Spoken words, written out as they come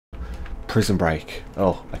Prison Break.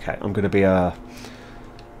 Oh, okay. I'm going to be I've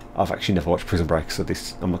actually never watched Prison Break, so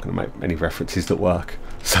I'm not going to make any references that work.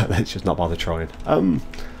 So let's just not bother trying.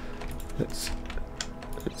 Let's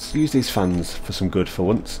use these fans for some good for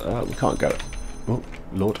once. We can't go. Oh,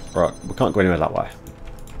 Lord. Right, we can't go anywhere that way.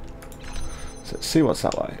 So let's see what's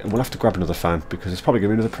that way. And we'll have to grab another fan because there's probably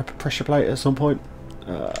going to be another pressure plate at some point.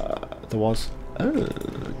 There was. Oh,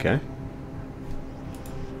 okay.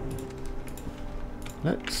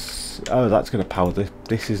 Let's... Oh, that's going to power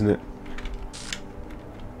this, isn't it?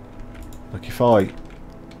 Like if I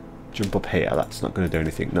jump up here, that's not going to do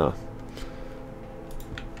anything, no.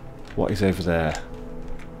 What is over there?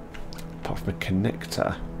 Apart from a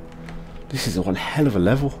connector. This is one hell of a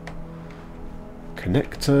level.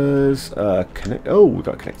 Connectors, oh, we've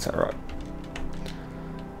got a connector,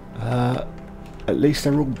 right. At least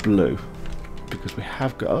they're all blue. Because we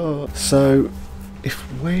have got... Oh, so, if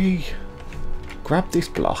we grab this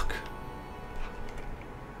block...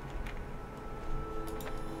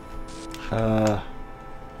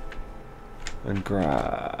 and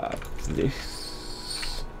grab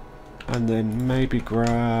this, and then maybe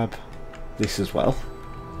grab this as well,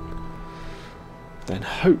 then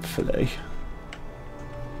hopefully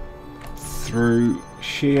through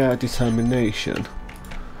sheer determination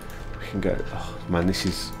we can go. Oh man,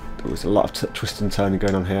 there was a lot of twisting and turning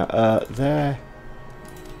going on here. There,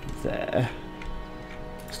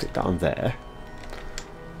 stick that on there,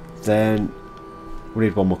 then we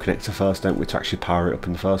need one more connector first, don't we, to actually power it up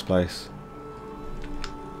in the first place.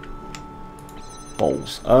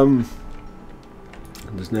 Balls. And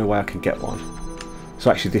there's no way I can get one. So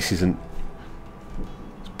actually this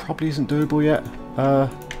probably isn't doable yet. I'm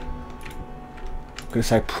going to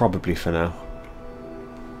say probably for now.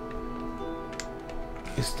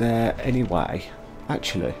 Is there any way?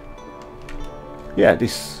 Actually. Yeah, we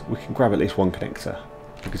can grab at least one connector.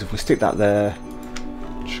 Because if we stick that there,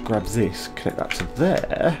 just grab this, connect that to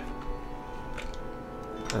there,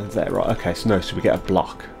 and there. Right, okay, so we get a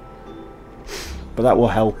block. But that will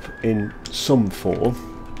help in some form,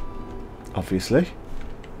 obviously.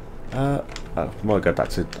 Oh, I might go back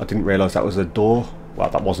to... I didn't realise that was a door. Well,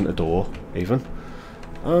 that wasn't a door, even.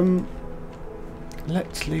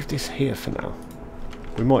 Let's leave this here for now.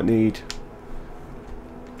 We might need...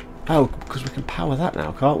 Oh, because we can power that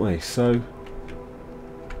now, can't we? So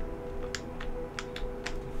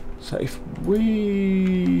if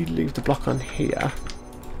we leave the block on here,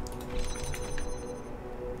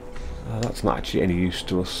 that's not actually any use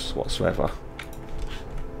to us whatsoever.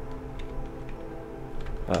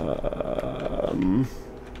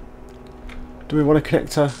 Do we want a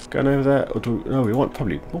connector going over there, or do we, no? We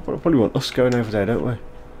probably want us going over there, don't we?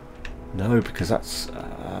 No, because that's.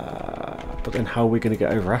 But then how are we going to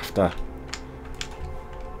get over after?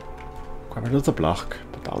 Grab another block,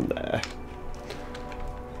 put that on there.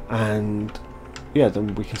 And yeah,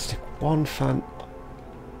 then we can stick one fan.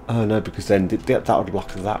 Oh no, because then that would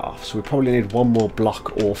block that off. So we probably need one more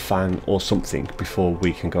block or fan or something before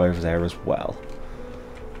we can go over there as well.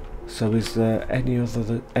 So is there any others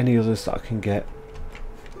that I can get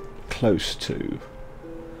close to?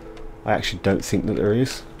 I actually don't think that there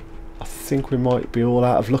is. I think we might be all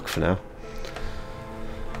out of luck for now.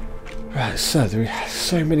 Right, so there are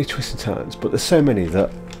so many twists and turns, but there's so many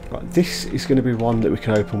that... Right, this is going to be one that we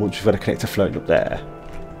can open once we've got a connector floating up there.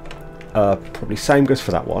 Probably same goes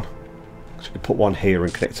for that one. So we can put one here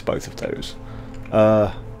and connect to both of those.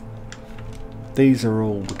 These are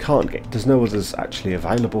all... we can't get... there's no others actually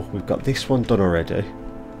available. We've got this one done already.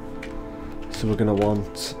 So we're going to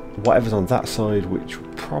want whatever's on that side, which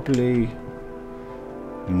we're probably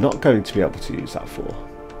not going to be able to use that for.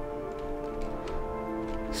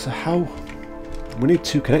 So how... we need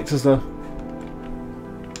two connectors though.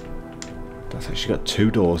 That's actually got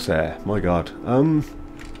two doors there. My god. A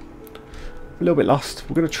little bit lost.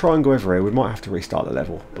 We're going to try and go over here. We might have to restart the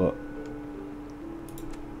level, but...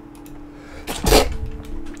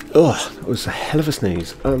 ugh, that was a hell of a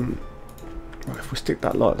sneeze. Right, if we stick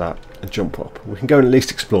that like that and jump up, we can go and at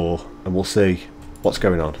least explore and we'll see what's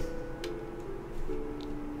going on.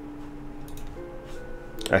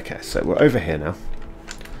 Okay, so we're over here now.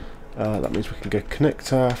 That means we can get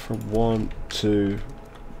connector from one to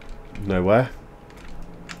nowhere.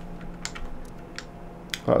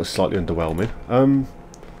 That was slightly underwhelming.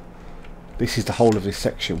 This is the whole of this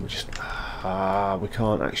section. We just we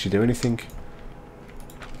can't actually do anything.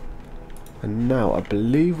 And now I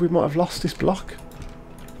believe we might have lost this block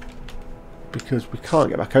because we can't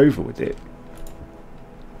get back over with it.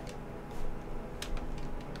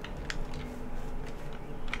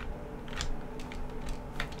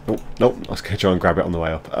 Oh, nope, I was going to try and grab it on the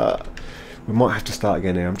way up. we might have to start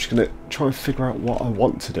again here. I'm just going to try and figure out what I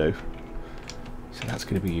want to do. So that's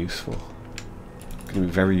going to be useful. Going to be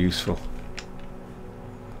very useful.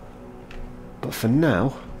 But for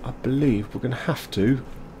now, I believe we're going to have to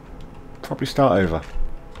probably start over.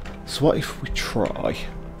 So what if we try?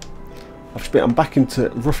 I'm back into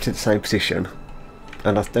roughly the same position,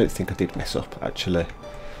 and I don't think I did mess up actually.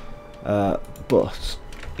 But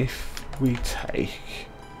if we take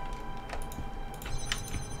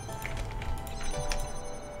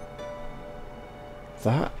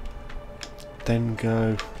that, then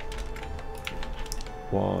go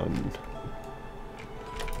 1,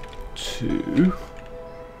 2. You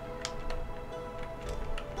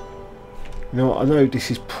know what, I know this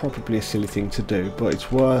is probably a silly thing to do, but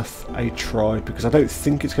it's worth a try because I don't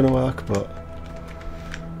think it's going to work, but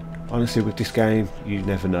honestly with this game you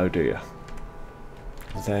never know, do you?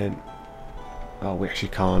 Then, oh, we actually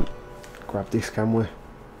can't grab this, can we?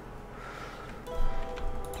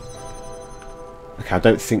 Okay, I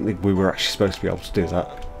don't think that we were actually supposed to be able to do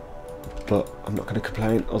that, but I'm not going to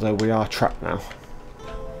complain, although we are trapped now,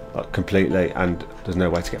 like, completely, and there's no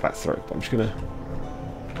way to get back through. But I'm just going to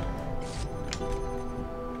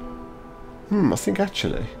I think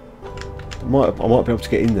actually I might be able to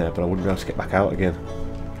get in there, but I wouldn't be able to get back out again.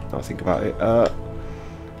 Now I think about it.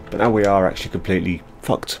 But now we are actually completely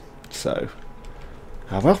fucked. So,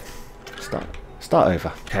 well, start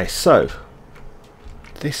over. Okay, so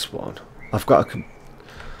this one I've got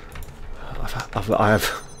I have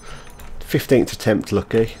 15th attempt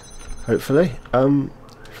lucky, hopefully. From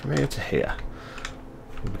here to here,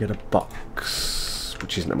 we get a box,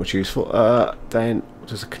 which isn't that much useful. Then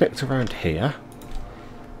there's a connector around here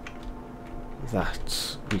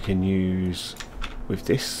that we can use with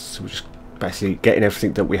this. So we're just basically getting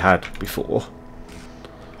everything that we had before.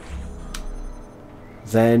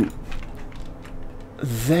 Then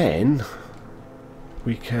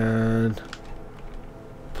we can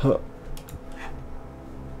put.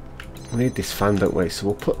 We need this fan, don't we? So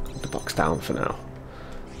we'll put the box down for now,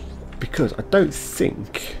 because I don't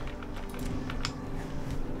think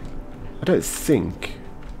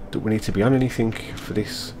that we need to be on anything for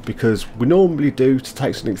this, because we normally do to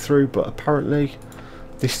take something through, but apparently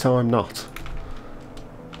this time not.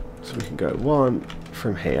 So we can go 1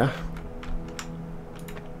 from here,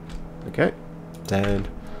 okay, then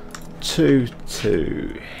 2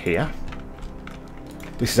 to here.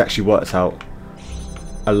 This has actually worked out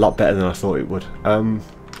a lot better than I thought it would. So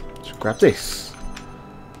grab this.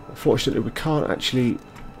 Unfortunately we can't actually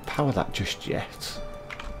power that just yet.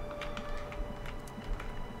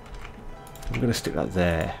 I'm going to stick that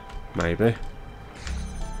there, maybe.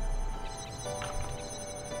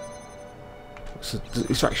 So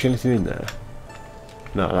is there actually anything in there?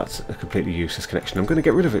 No, that's a completely useless connection. I'm going to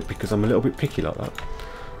get rid of it because I'm a little bit picky like that.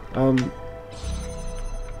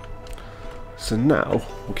 So now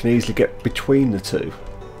we can easily get between the two,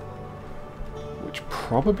 which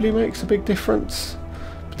probably makes a big difference.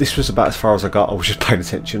 But this was about as far as I got. I was just paying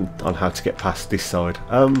attention on how to get past this side.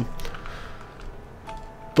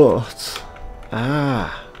 But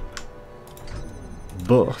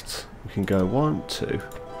we can go 1, 2,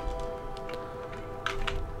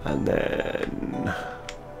 and then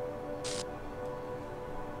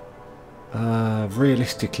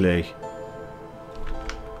realistically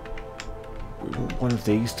we want one of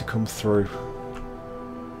these to come through.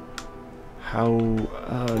 How?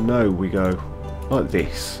 No, we go like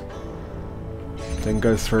this, then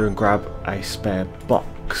go through and grab a spare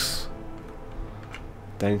box,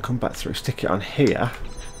 then come back through, stick it on here,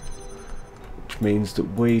 which means that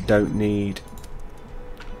we don't need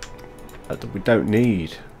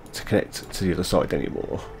to connect to the other side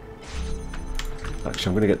anymore.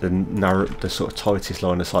 Actually, I'm going to get the sort of tightest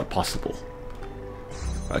line of sight possible.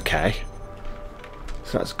 Okay,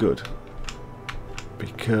 so that's good,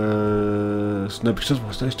 because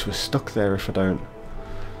otherwise those two are stuck there if I don't.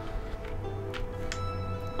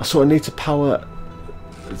 I sort of need to power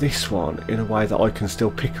this one in a way that I can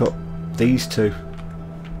still pick up these two,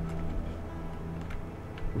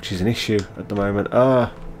 which is an issue at the moment.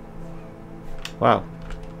 Wow,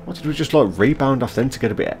 what did we just like rebound off then to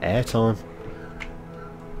get a bit of air time?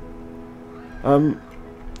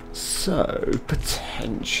 So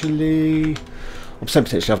potentially, I'm saying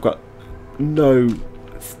potentially, I've got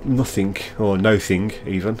nothing or no thing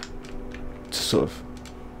even to sort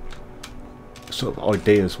of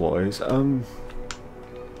ideas wise. No,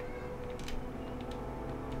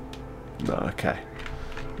 okay.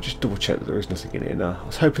 Just double check that there is nothing in here now. I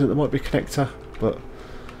was hoping that there might be a connector, but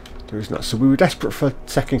there is not. So we were desperate for a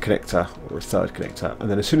second connector or a third connector,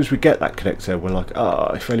 and then as soon as we get that connector, we're like,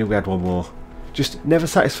 ah, if only we had one more. Just never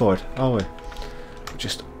satisfied, are we?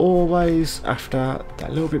 Just always after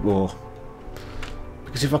that little bit more.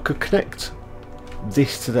 Because if I could connect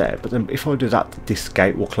this to there, but then if I do that, this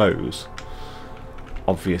gate will close.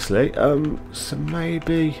 Obviously. So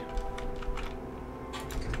maybe...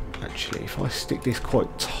 Actually, if I stick this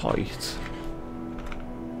quite tight,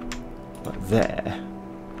 like there,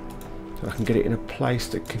 so I can get it in a place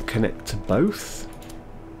that can connect to both.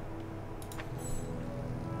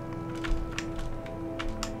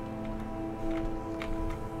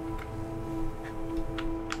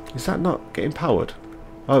 Is that not getting powered?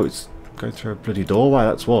 Oh, it's going through a bloody doorway,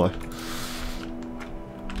 that's why.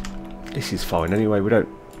 This is fine anyway, we don't...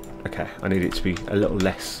 Okay, I need it to be a little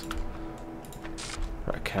less.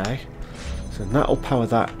 Okay, so that'll power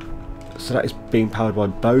that. So that is being powered by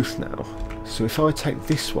both now. So if I take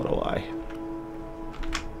this one away,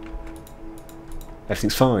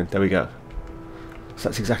 everything's fine, there we go. So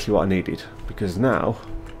that's exactly what I needed, because now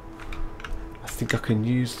I think I can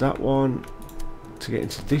use that one to get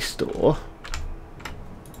into this door,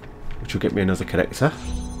 which will get me another connector.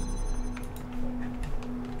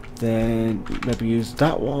 Then maybe use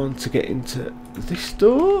that one to get into this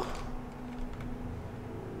door.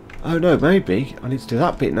 Oh no, maybe I need to do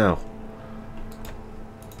that bit now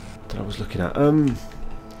that I was looking at.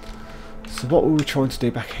 So what were we trying to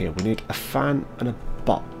do back here? We need a fan and a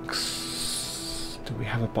box. Do we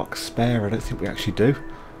have a box spare? I don't think we actually do.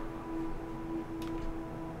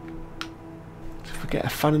 If we get a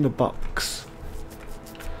fan and a box,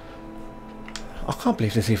 I can't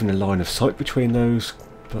believe there's even a line of sight between those,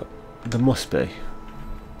 but there must be.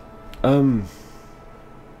 Like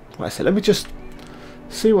I said, let me just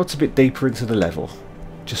see what's a bit deeper into the level,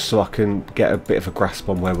 just so I can get a bit of a grasp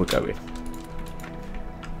on where we're going.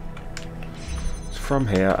 So from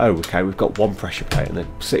here, oh okay, we've got one pressure plate, and then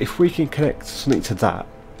so if we can connect something to that,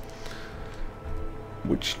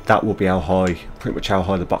 which that will be how high, pretty much how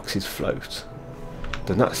high the boxes float,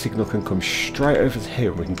 then that signal can come straight over to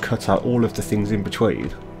here, and we can cut out all of the things in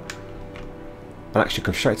between, and actually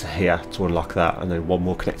come straight to here to unlock that, and then one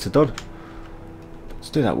more connector done.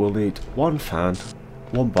 To do that, we'll need one fan,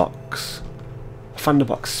 one box, a fan and a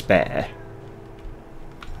box spare,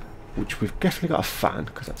 which we've definitely got a fan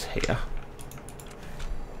because that's here.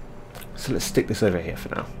 So let's stick this over here for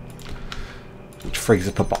now, which frees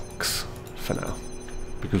up a box for now,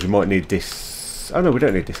 because we might need this. Oh no, we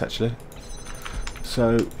don't need this actually.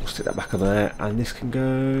 So we'll stick that back on there, and this can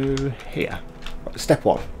go here. Right, step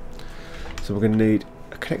one. So we're going to need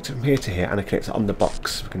a connector from here to here and a connector on the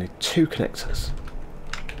box. We're going to need two connectors.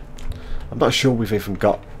 I'm not sure we've even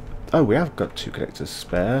got... Oh, we have got two connectors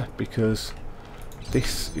spare, because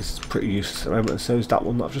this is pretty useless at the moment, and so is that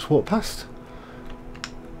one that I've just walked past.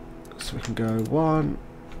 So we can go one,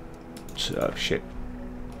 two... Oh shit.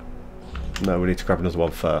 No, we need to grab another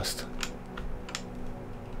one first.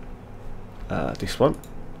 This one.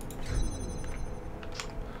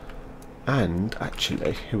 And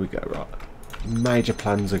actually, here we go, right. Major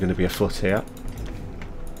plans are going to be afoot here.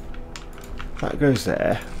 That goes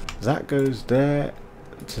there. That goes there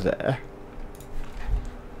to there.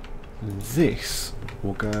 And this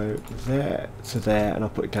will go there to there, and I'll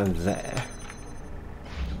put it down there.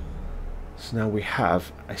 So now we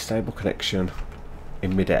have a stable connection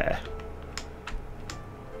in midair.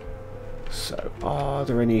 So, are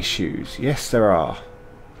there any issues? Yes, there are.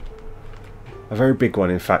 A very big one,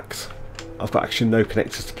 in fact. I've got actually no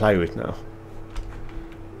connectors to play with now.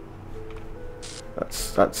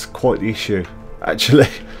 That's quite the issue, actually.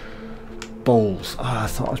 Balls. Ah, I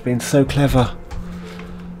thought I was being so clever.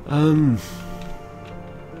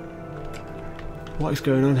 What is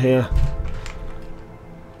going on here?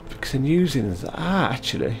 Because I'm using that. Ah,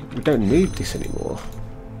 actually, we don't need this anymore.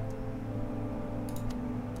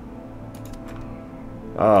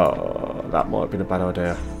 Oh, that might have been a bad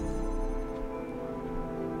idea.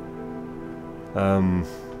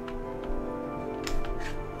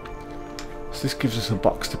 So this gives us a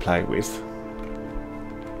box to play with,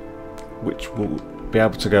 which will be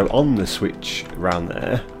able to go on the switch around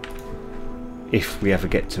there if we ever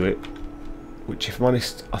get to it, which, if I'm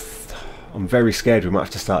honest, I'm very scared we might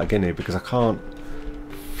have to start again here, because I can't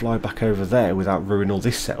fly back over there without ruining all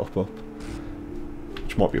this setup up,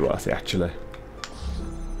 which might be worth it actually.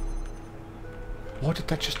 Why did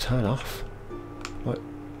that just turn off? Like,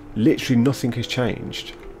 literally nothing has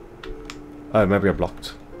changed. Oh, maybe I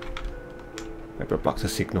blocked. Maybe I blocked a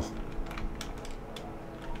signal.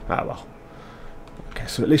 Ah well. Okay,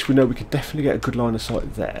 so at least we know we could definitely get a good line of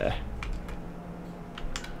sight there.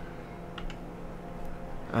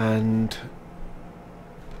 And...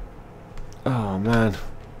 oh man.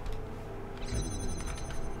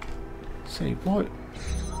 See, what?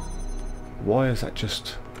 Why is that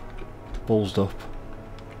just ballsed up?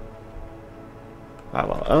 Ah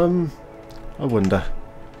well, I wonder.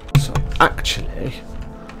 So actually,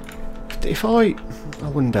 if I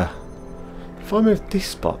wonder if I move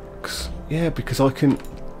this box, yeah, because I've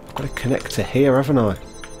got a connector here, haven't I? So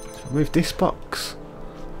I move this box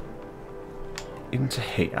into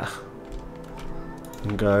here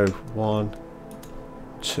and go 1,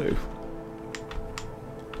 2,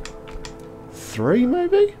 3,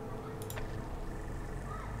 maybe.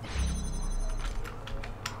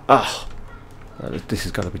 Ah, this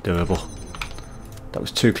has got to be doable. That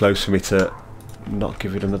was too close for me to not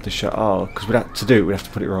give it another shot. Oh, because we'd have to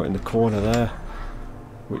put it right in the corner there.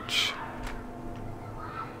 Which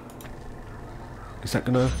is that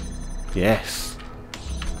gonna? Yes.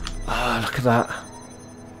 Ah, look at that.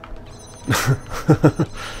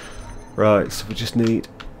 Right, so we just need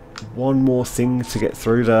one more thing to get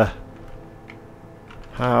through there.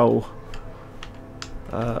 How?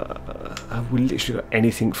 Have we literally got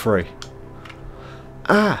anything free?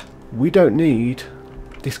 Ah, we don't need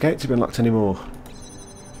this gate to be unlocked anymore.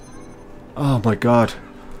 Oh my god.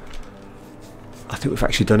 I think we've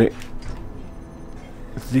actually done it.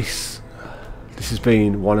 This has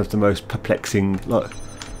been one of the most perplexing, like,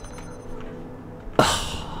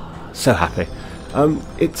 so happy.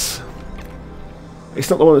 It's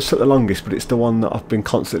not the one that's took the longest, but it's the one that I've been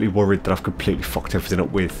constantly worried that I've completely fucked everything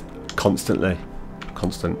up with. Constantly.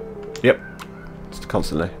 Yep. Just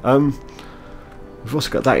constantly. We've also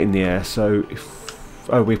got that in the air, so if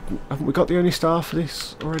haven't we got the only star for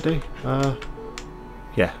this already?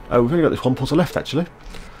 Yeah. Oh, we've only got this one puzzle left actually.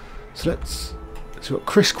 So we've got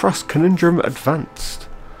Crisscross Conundrum Advanced.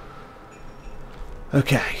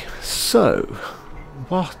 Okay, so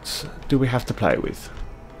what do we have to play with?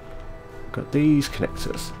 Got these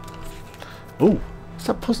connectors. Oh,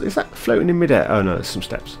 is that floating in midair? Oh no, there's some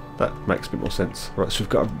steps. That makes a bit more sense. Right, so we've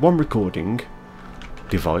got one recording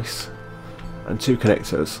device and 2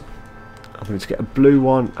 connectors. I'm going to get a blue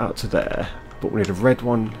one out to there, but we need a red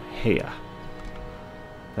one here.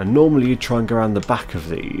 And normally you'd try and go around the back of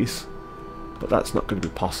these, but that's not going to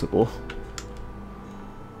be possible.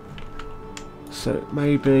 So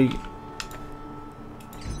maybe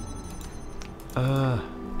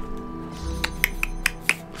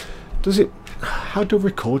how do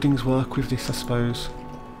recordings work with this, I suppose?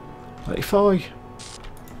 Like if I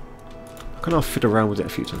can fiddle around with it a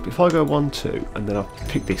few times, but if I go 1, 2 and then I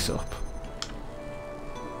pick this up,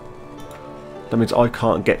 that means I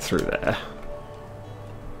can't get through there.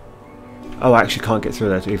 Oh, I actually can't get through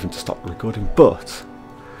there even to stop the recording, but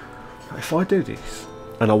if I do this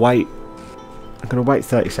and I wait, I'm going to wait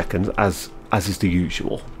 30 seconds as is the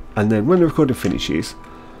usual, and then when the recording finishes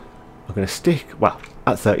I'm going to stick, well,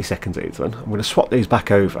 at 30 seconds even, I'm going to swap these back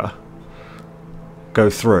over, go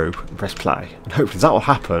through and press play, and hopefully that will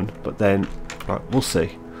happen, but then, right, we'll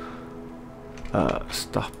see.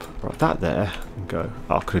 Stop right that there and go.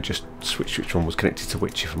 Oh, I could have just switched which one was connected to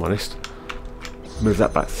which, if I'm honest. Move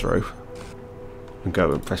that back through and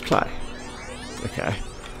go and press play. Okay,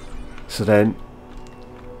 so then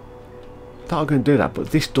that'll go and do that,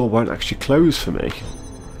 but this door won't actually close for me.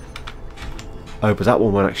 Oh, but that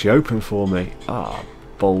one won't actually open for me. Ah,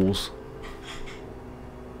 balls.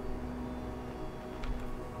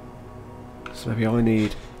 So maybe I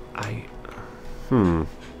need a...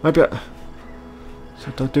 maybe so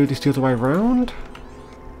do I do this the other way around?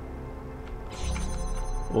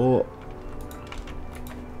 Or...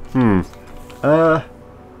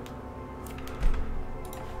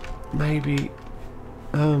 maybe...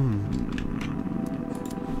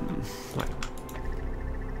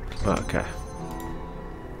 okay.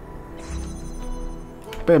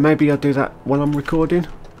 But maybe I'll do that while I'm recording.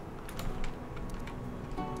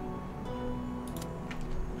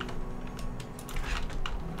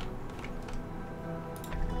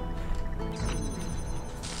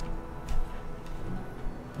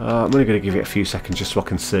 I'm only going to give it a few seconds just so I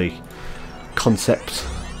can see concept,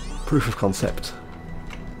 proof of concept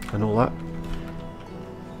and all that.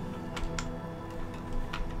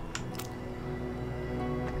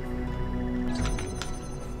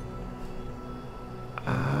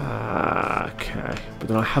 Okay, but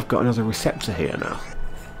then I have got another receptor here now.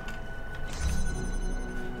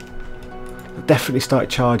 I definitely started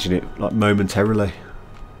charging it like momentarily.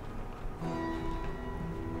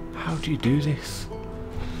 How do you do this?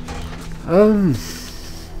 I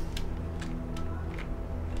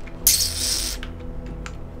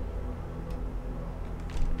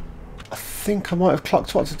think I might have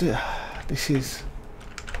clocked what to do. This is...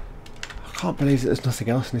 I can't believe that there's nothing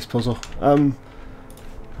else in this puzzle.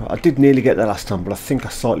 I did nearly get there last time, but I think I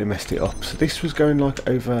slightly messed it up. So this was going like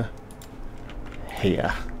over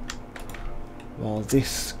here. While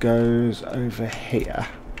this goes over here.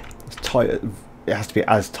 It's tight. It has to be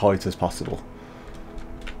as tight as possible.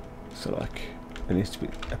 So like, it needs to be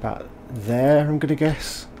about there, I'm gonna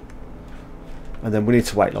guess. And then we need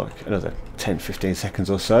to wait like another 10-15 seconds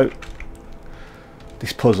or so.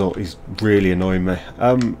 This puzzle is really annoying me.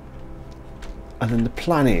 And then the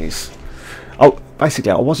plan is,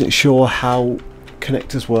 basically I wasn't sure how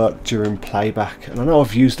connectors work during playback, and I know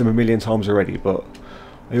I've used them a million times already, but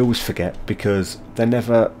I always forget because it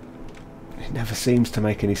never seems to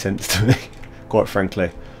make any sense to me, quite frankly.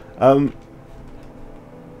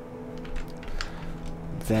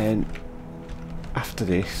 Then after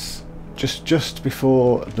this, just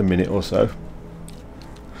before the minute or so,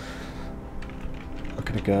 I'm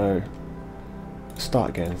gonna go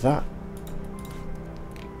start again. That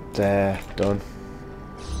there, done.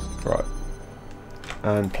 Right,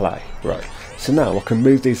 and play. Right, so now I can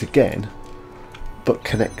move these again, but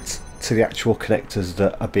connect to the actual connectors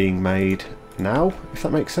that are being made now, if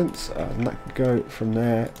that makes sense. And that can go from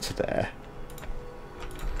there to there,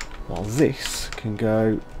 while this can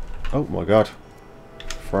go, oh my god,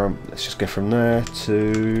 let's just go from there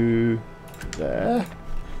to there.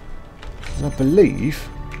 And I believe,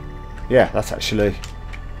 yeah, that's actually,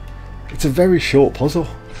 it's a very short puzzle.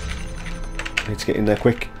 I need to get in there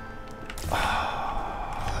quick.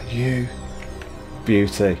 Ah, you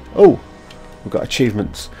beauty. Oh, we've got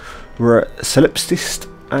achievements. We're a solipsist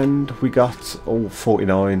and we got all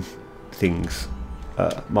 49 things,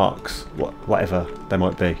 marks, whatever they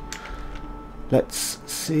might be. Let's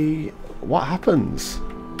see what happens.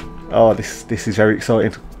 Oh, this is very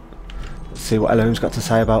exciting. Let's see what Elohim's got to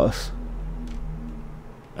say about us.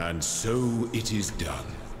 And so it is done.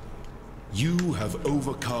 You have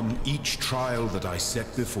overcome each trial that I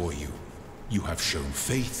set before you. You have shown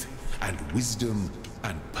faith and wisdom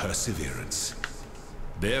and perseverance.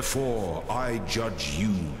 Therefore I judge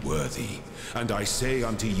you worthy, and I say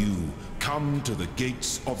unto you, come to the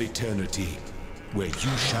gates of eternity, where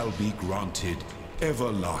you shall be granted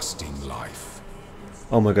everlasting life.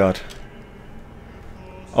 Oh my god.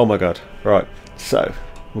 Oh my god. Right, so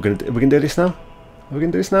we're gonna do this now? Are we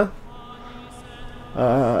gonna do this now?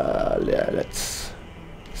 Yeah, let's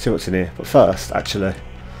see what's in here. But first, actually,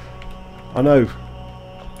 I know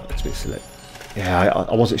it's a bit silly. Yeah,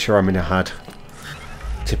 I wasn't sure how many I had.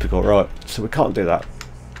 Typical, right? So we can't do that.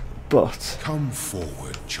 But come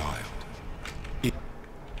forward, child.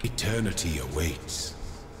 Eternity awaits.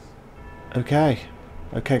 Okay,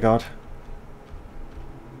 okay, God.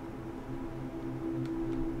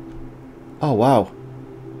 Oh wow.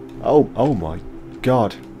 Oh my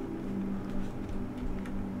God.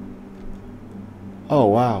 Oh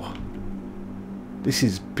wow. This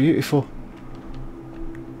is beautiful.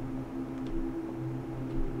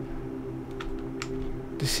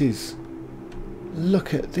 This is...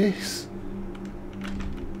 Look at this.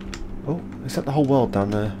 Oh, is that the whole world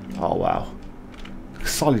down there? Oh wow.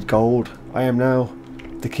 Solid gold. I am now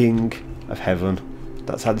the king of heaven.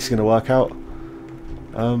 That's how this is going to work out.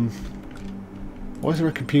 Why is there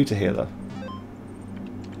a computer here though?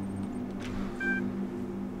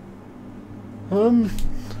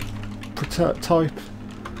 Type.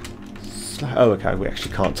 Oh, okay, we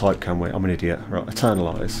actually can't type, can we? I'm an idiot. Right,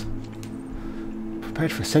 eternalize.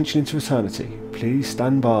 Prepared for ascension into eternity. Please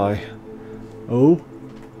stand by. Oh.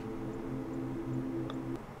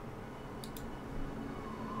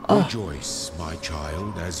 Rejoice, my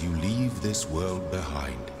child, as you leave this world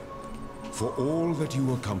behind. For all that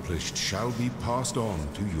you accomplished shall be passed on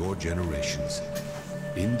to your generations.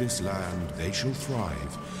 In this land they shall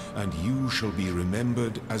thrive, and you shall be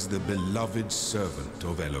remembered as the beloved servant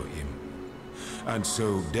of Elohim. And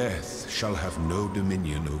so death shall have no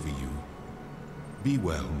dominion over you. Be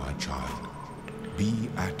well, my child. Be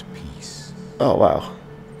at peace. Oh wow.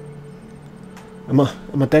 Am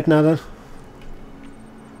I dead now then?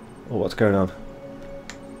 Oh, what's going on?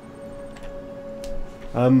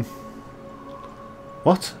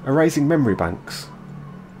 What? Erasing memory banks?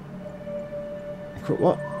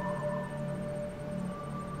 What?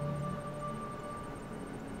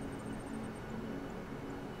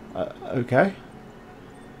 Okay.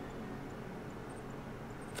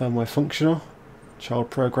 Firmware functional. Child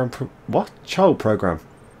program. What? Child program?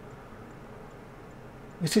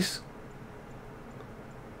 Is this?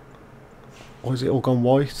 Or is it all gone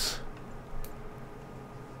white?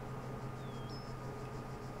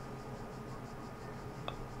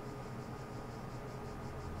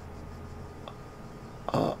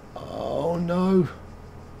 Oh no.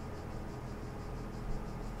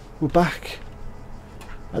 We're back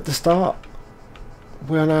at the start.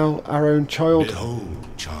 We are now our own child. Behold,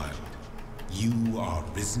 child, You are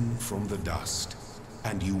risen from the dust,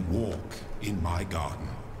 and you walk in my garden.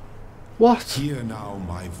 What? Hear now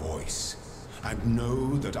my voice, and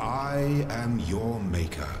know that I am your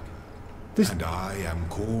maker, and I am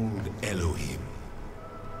called Elohim.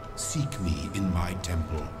 Seek me in my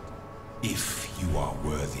temple, if you are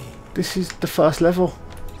worthy. This is the first level.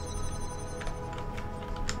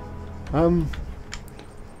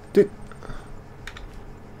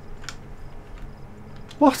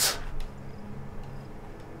 What?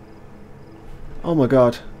 Oh my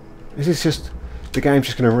god. Is this just... the game's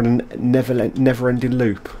just going to run a never-ending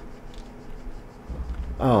loop?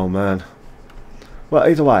 Oh man. Well,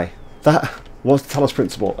 either way, that was the Talos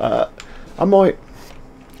principle. I might...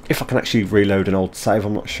 if I can actually reload an old save,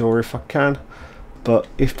 I'm not sure if I can. But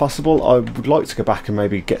if possible, I would like to go back and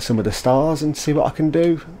maybe get some of the stars and see what I can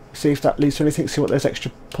do. See if that leads to anything, see what those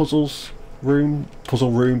extra puzzle room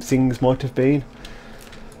things might have been.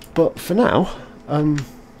 But for now,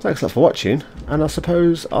 thanks a lot for watching, and I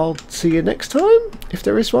suppose I'll see you next time, if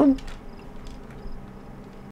there is one.